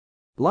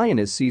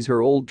Lioness sees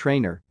her old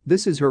trainer,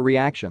 this is her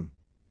reaction.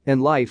 In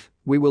life,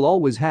 we will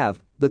always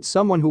have that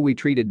someone who we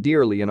treated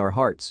dearly in our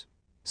hearts.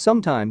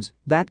 Sometimes,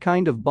 that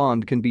kind of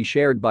bond can be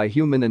shared by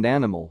human and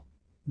animal.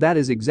 That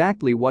is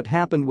exactly what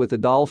happened with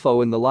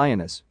Adolfo and the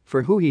lioness,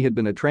 for who he had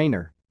been a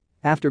trainer.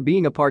 After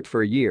being apart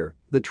for a year,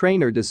 the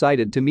trainer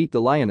decided to meet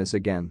the lioness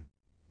again.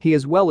 He,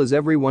 as well as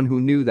everyone who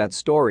knew that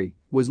story,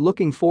 was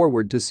looking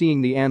forward to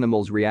seeing the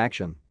animal's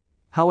reaction.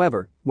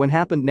 However, what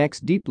happened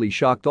next deeply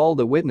shocked all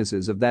the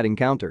witnesses of that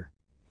encounter.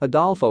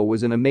 Adolfo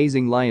was an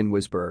amazing lion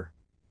whisperer.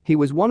 He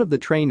was one of the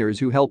trainers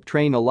who helped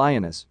train a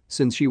lioness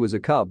since she was a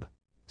cub.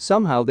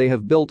 Somehow they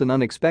have built an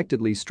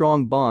unexpectedly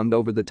strong bond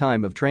over the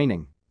time of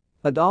training.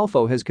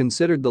 Adolfo has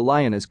considered the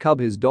lioness cub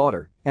his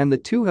daughter, and the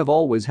two have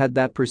always had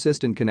that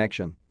persistent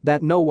connection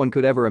that no one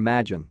could ever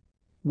imagine.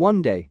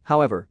 One day,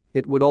 however,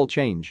 it would all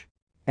change.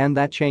 And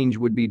that change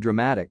would be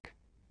dramatic.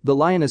 The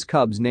lioness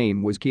cub's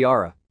name was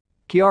Kiara.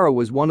 Kiara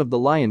was one of the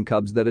lion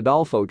cubs that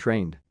Adolfo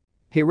trained.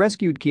 He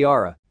rescued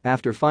Kiara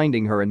after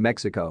finding her in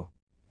Mexico.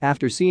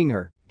 After seeing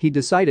her, he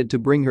decided to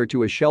bring her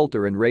to a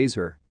shelter and raise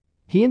her.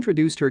 He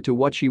introduced her to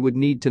what she would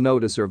need to know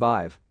to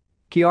survive.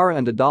 Kiara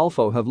and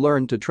Adolfo have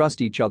learned to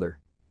trust each other.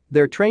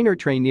 Their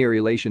trainer-trainee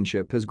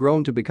relationship has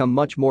grown to become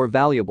much more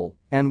valuable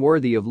and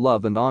worthy of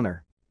love and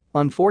honor.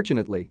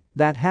 Unfortunately,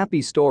 that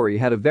happy story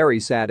had a very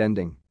sad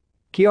ending.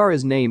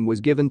 Kiara's name was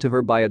given to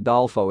her by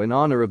Adolfo in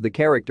honor of the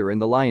character in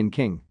The Lion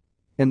King.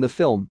 In the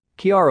film,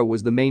 Kiara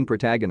was the main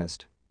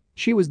protagonist.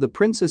 She was the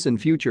princess and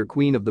future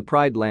queen of the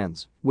Pride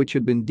Lands, which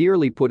had been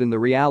dearly put in the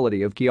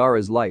reality of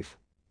Kiara's life.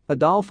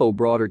 Adolfo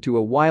brought her to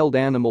a wild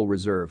animal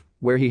reserve,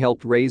 where he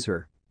helped raise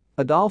her.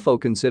 Adolfo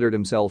considered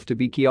himself to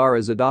be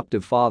Kiara's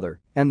adoptive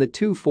father, and the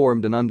two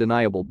formed an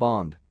undeniable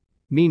bond.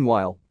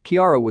 Meanwhile,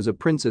 Kiara was a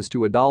princess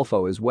to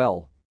Adolfo as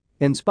well.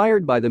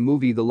 Inspired by the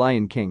movie The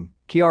Lion King,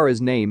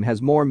 Kiara's name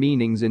has more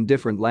meanings in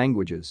different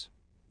languages.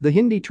 The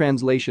Hindi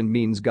translation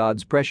means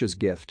God's precious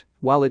gift,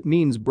 while it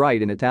means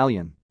bright in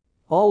Italian.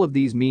 All of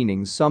these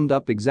meanings summed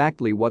up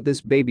exactly what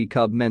this baby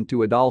cub meant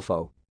to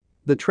Adolfo.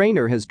 The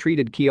trainer has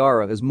treated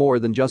Kiara as more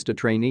than just a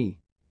trainee.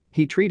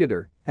 He treated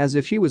her as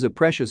if she was a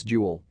precious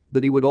jewel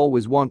that he would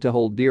always want to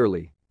hold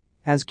dearly.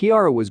 As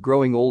Kiara was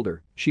growing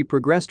older, she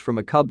progressed from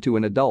a cub to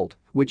an adult,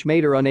 which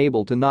made her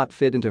unable to not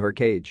fit into her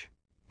cage.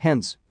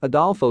 Hence,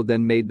 Adolfo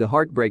then made the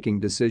heartbreaking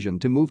decision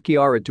to move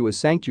Kiara to a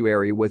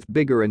sanctuary with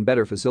bigger and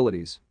better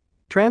facilities.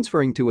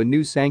 Transferring to a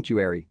new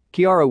sanctuary,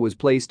 Kiara was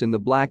placed in the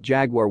Black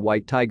Jaguar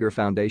White Tiger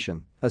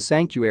Foundation, a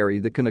sanctuary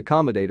that can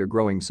accommodate her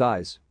growing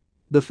size.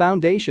 The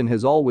foundation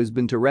has always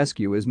been to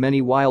rescue as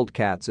many wild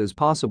cats as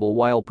possible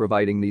while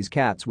providing these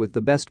cats with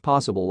the best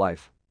possible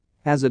life.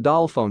 As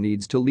Adolfo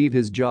needs to leave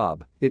his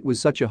job, it was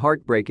such a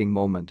heartbreaking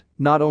moment,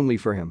 not only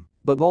for him,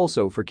 but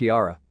also for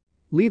Kiara.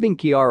 Leaving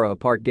Kiara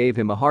apart gave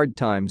him a hard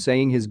time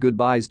saying his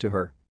goodbyes to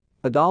her.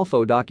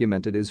 Adolfo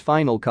documented his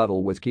final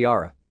cuddle with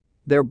Kiara.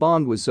 Their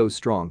bond was so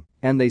strong,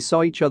 and they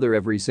saw each other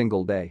every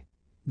single day.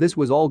 This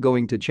was all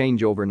going to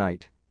change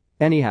overnight.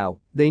 Anyhow,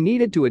 they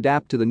needed to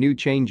adapt to the new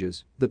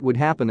changes that would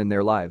happen in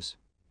their lives.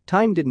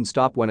 Time didn't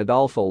stop when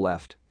Adolfo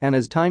left, and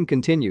as time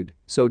continued,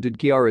 so did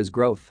Kiara's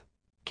growth.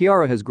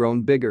 Kiara has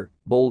grown bigger,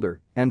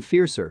 bolder, and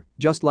fiercer,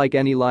 just like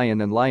any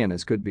lion and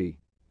lioness could be.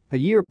 A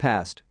year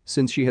passed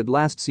since she had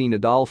last seen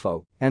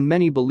Adolfo, and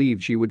many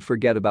believed she would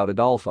forget about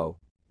Adolfo.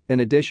 In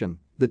addition,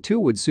 the two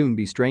would soon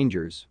be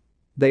strangers.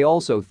 They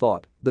also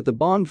thought that the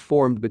bond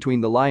formed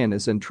between the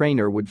lioness and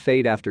trainer would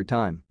fade after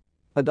time.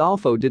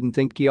 Adolfo didn't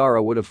think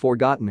Kiara would have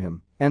forgotten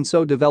him, and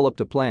so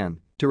developed a plan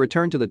to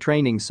return to the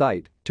training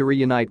site to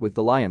reunite with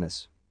the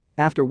lioness.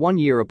 After 1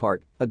 year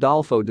apart,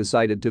 Adolfo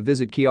decided to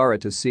visit Kiara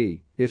to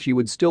see if she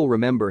would still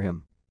remember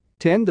him.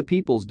 To end the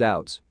people's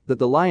doubts that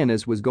the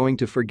lioness was going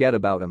to forget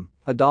about him,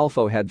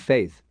 Adolfo had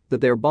faith that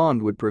their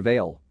bond would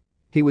prevail.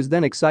 He was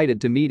then excited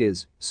to meet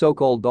his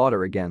so-called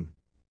daughter again.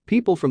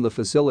 People from the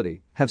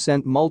facility have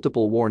sent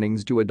multiple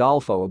warnings to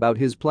Adolfo about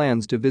his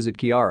plans to visit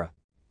Kiara.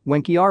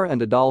 When Kiara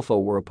and Adolfo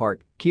were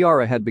apart,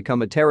 Kiara had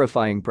become a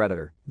terrifying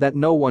predator that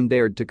no one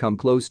dared to come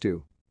close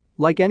to.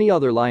 Like any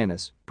other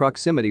lioness,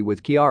 proximity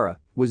with Kiara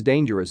was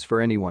dangerous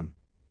for anyone.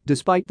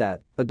 Despite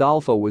that,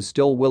 Adolfo was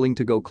still willing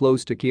to go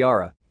close to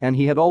Kiara, and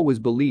he had always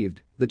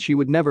believed that she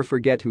would never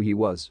forget who he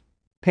was.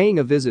 Paying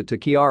a visit to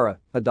Kiara,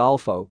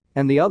 Adolfo,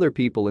 and the other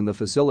people in the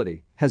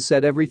facility has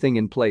set everything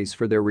in place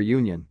for their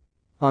reunion.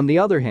 On the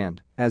other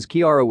hand, as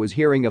Kiara was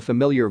hearing a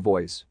familiar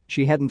voice,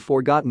 she hadn't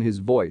forgotten his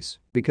voice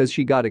because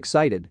she got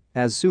excited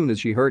as soon as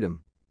she heard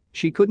him.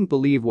 She couldn't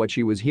believe what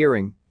she was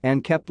hearing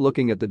and kept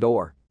looking at the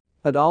door.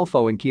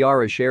 Adolfo and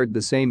Kiara shared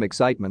the same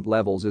excitement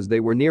levels as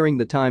they were nearing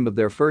the time of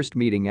their first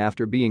meeting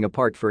after being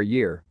apart for a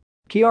year.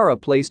 Kiara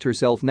placed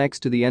herself next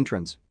to the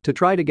entrance to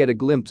try to get a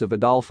glimpse of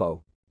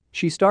Adolfo.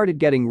 She started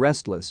getting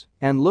restless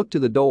and looked to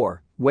the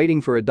door, waiting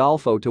for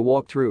Adolfo to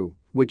walk through,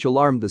 which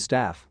alarmed the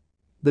staff.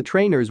 The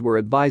trainers were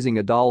advising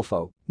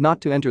Adolfo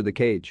not to enter the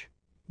cage.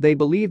 They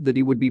believed that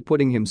he would be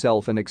putting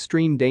himself in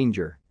extreme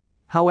danger.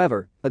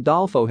 However,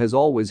 Adolfo has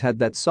always had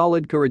that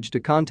solid courage to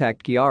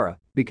contact Kiara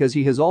because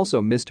he has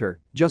also missed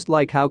her, just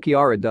like how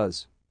Kiara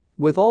does.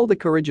 With all the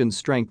courage and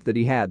strength that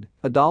he had,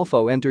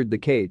 Adolfo entered the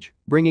cage,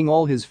 bringing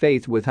all his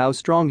faith with how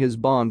strong his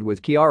bond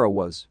with Chiara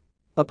was.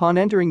 Upon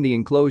entering the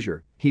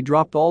enclosure, he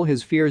dropped all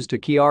his fears to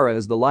Chiara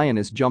as the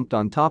lioness jumped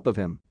on top of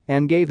him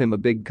and gave him a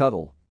big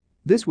cuddle.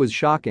 This was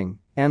shocking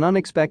and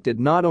unexpected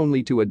not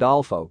only to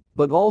Adolfo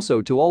but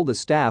also to all the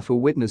staff who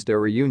witnessed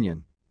their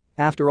reunion.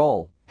 After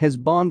all, his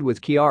bond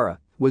with Chiara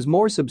was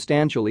more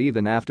substantial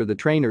even after the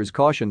trainers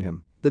cautioned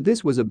him that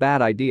this was a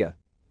bad idea.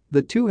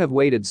 The two have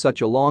waited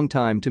such a long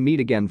time to meet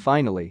again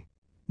finally.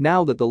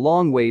 Now that the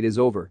long wait is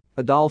over,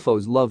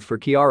 Adolfo's love for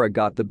Chiara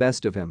got the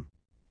best of him.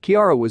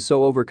 Chiara was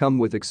so overcome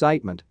with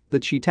excitement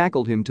that she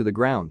tackled him to the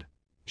ground.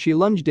 She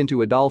lunged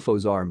into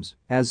Adolfo's arms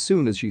as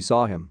soon as she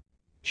saw him.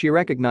 She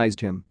recognized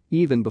him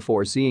even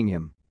before seeing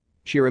him.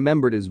 She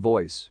remembered his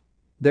voice.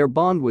 Their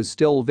bond was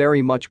still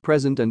very much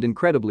present and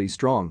incredibly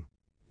strong.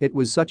 It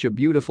was such a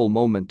beautiful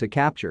moment to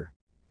capture.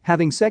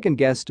 Having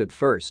second-guessed at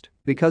first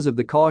because of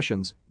the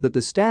cautions that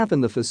the staff in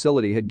the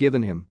facility had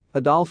given him,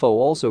 Adolfo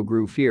also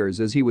grew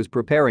fears as he was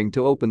preparing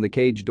to open the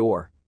cage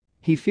door.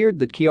 He feared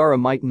that Chiara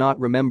might not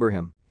remember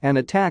him and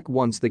attack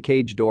once the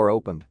cage door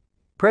opened.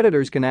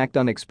 Predators can act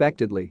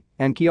unexpectedly,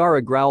 and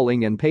Chiara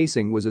growling and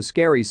pacing was a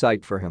scary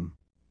sight for him.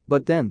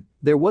 But then,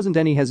 there wasn't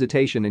any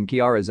hesitation in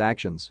Chiara's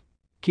actions.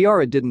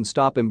 Chiara didn't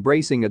stop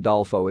embracing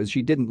Adolfo as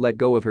she didn't let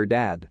go of her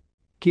dad.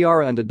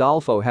 Chiara and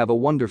Adolfo have a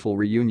wonderful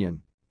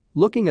reunion.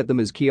 Looking at them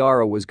as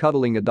Chiara was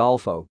cuddling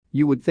Adolfo,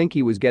 you would think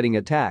he was getting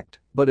attacked,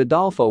 but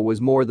Adolfo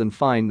was more than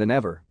fine than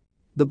ever.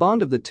 The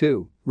bond of the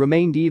two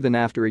remained even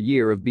after a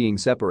year of being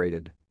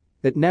separated.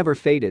 It never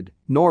faded,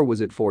 nor was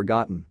it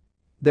forgotten.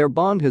 Their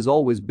bond has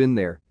always been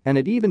there, and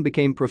it even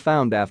became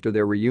profound after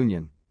their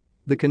reunion.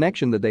 The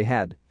connection that they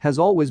had has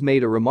always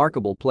made a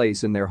remarkable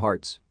place in their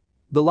hearts.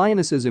 The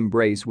lioness's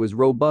embrace was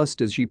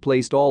robust as she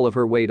placed all of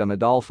her weight on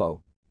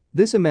Adolfo.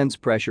 This immense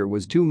pressure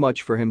was too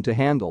much for him to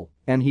handle,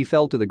 and he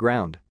fell to the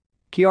ground.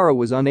 Chiara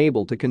was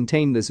unable to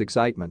contain this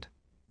excitement.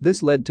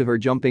 This led to her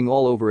jumping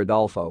all over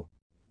Adolfo.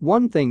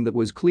 One thing that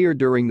was clear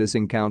during this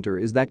encounter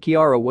is that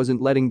Chiara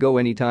wasn't letting go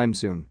anytime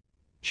soon.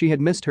 She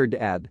had missed her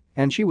dad,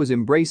 and she was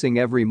embracing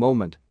every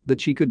moment that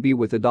she could be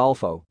with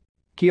Adolfo.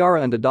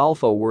 Chiara and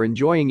Adolfo were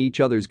enjoying each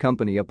other's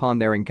company upon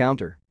their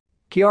encounter.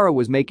 Chiara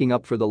was making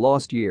up for the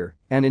lost year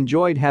and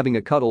enjoyed having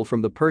a cuddle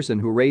from the person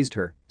who raised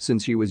her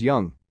since she was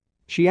young.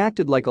 She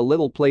acted like a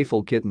little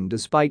playful kitten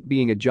despite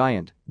being a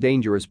giant,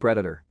 dangerous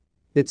predator.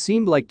 It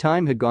seemed like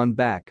time had gone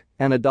back,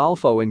 and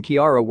Adolfo and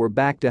Chiara were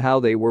back to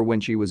how they were when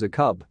she was a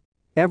cub.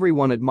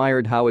 Everyone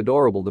admired how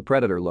adorable the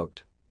predator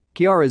looked.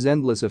 Chiara's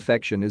endless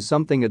affection is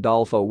something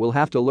Adolfo will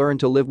have to learn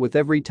to live with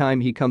every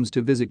time he comes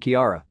to visit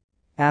Chiara.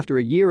 After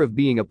a year of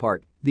being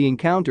apart, the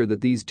encounter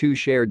that these two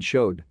shared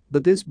showed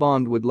that this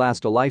bond would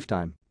last a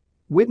lifetime.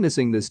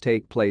 Witnessing this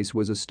take place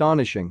was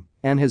astonishing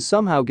and has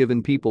somehow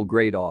given people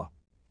great awe.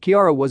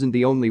 Chiara wasn't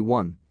the only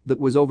one that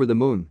was over the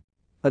moon.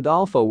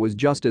 Adolfo was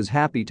just as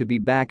happy to be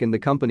back in the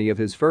company of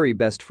his furry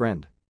best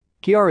friend.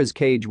 Chiara's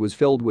cage was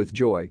filled with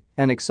joy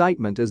and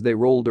excitement as they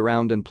rolled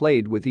around and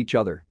played with each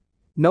other.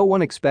 No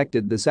one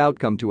expected this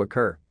outcome to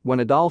occur when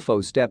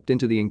Adolfo stepped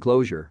into the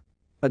enclosure.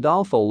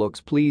 Adolfo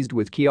looks pleased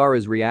with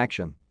Chiara's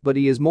reaction, but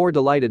he is more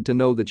delighted to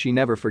know that she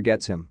never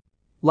forgets him.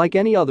 Like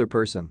any other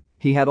person,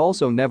 he had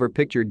also never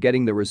pictured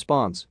getting the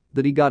response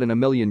that he got in a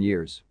million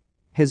years.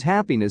 His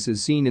happiness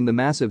is seen in the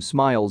massive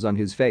smiles on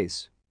his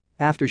face.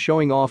 After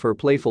showing off her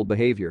playful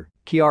behavior,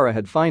 Chiara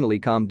had finally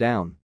calmed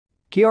down.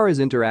 Chiara's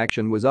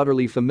interaction was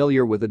utterly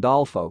familiar with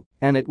Adolfo,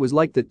 and it was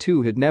like the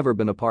two had never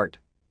been apart.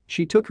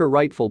 She took her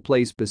rightful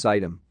place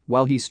beside him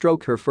while he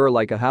stroked her fur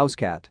like a house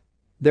cat.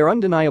 Their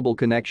undeniable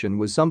connection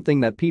was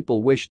something that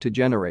people wished to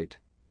generate.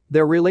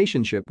 Their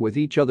relationship with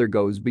each other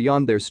goes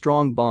beyond their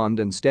strong bond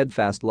and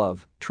steadfast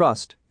love,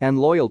 trust, and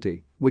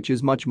loyalty, which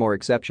is much more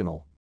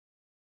exceptional.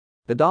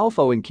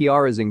 Adolfo and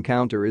Chiara's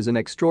encounter is an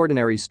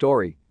extraordinary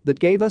story that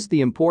gave us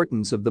the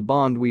importance of the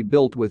bond we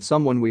built with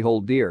someone we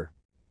hold dear.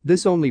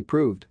 This only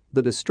proved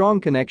that a strong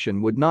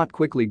connection would not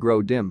quickly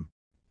grow dim.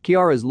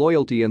 Chiara's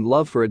loyalty and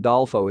love for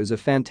Adolfo is a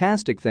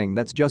fantastic thing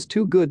that's just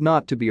too good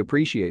not to be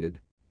appreciated.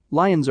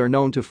 Lions are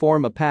known to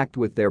form a pact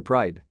with their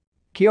pride.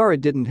 Chiara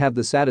didn't have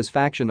the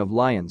satisfaction of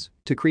lions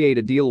to create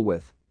a deal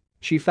with.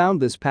 She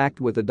found this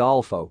pact with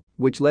Adolfo,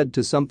 which led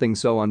to something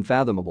so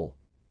unfathomable.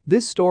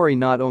 This story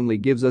not only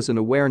gives us an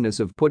awareness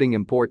of putting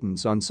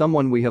importance on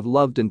someone we have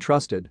loved and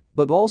trusted,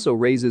 but also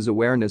raises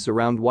awareness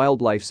around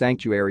wildlife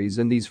sanctuaries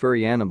and these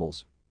furry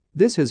animals.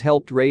 This has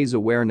helped raise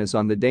awareness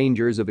on the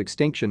dangers of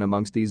extinction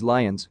amongst these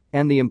lions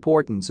and the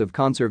importance of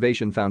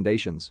conservation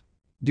foundations.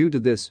 Due to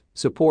this,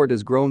 support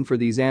has grown for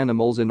these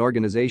animals and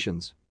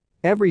organizations.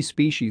 Every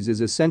species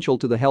is essential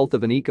to the health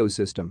of an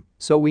ecosystem,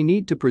 so we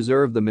need to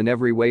preserve them in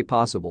every way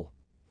possible.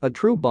 A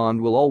true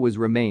bond will always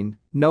remain,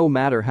 no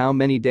matter how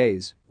many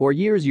days or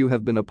years you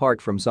have been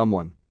apart from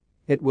someone.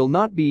 It will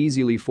not be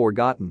easily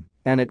forgotten,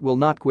 and it will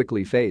not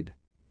quickly fade.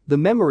 The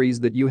memories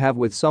that you have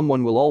with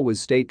someone will always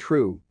stay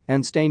true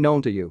and stay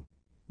known to you.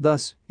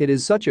 Thus, it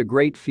is such a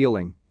great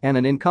feeling and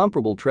an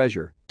incomparable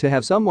treasure to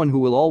have someone who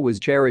will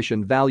always cherish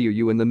and value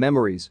you in the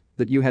memories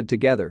that you had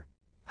together.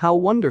 How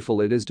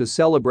wonderful it is to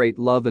celebrate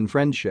love and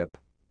friendship.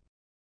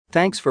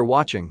 Thanks for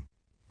watching.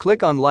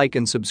 Click on like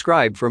and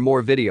subscribe for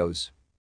more videos.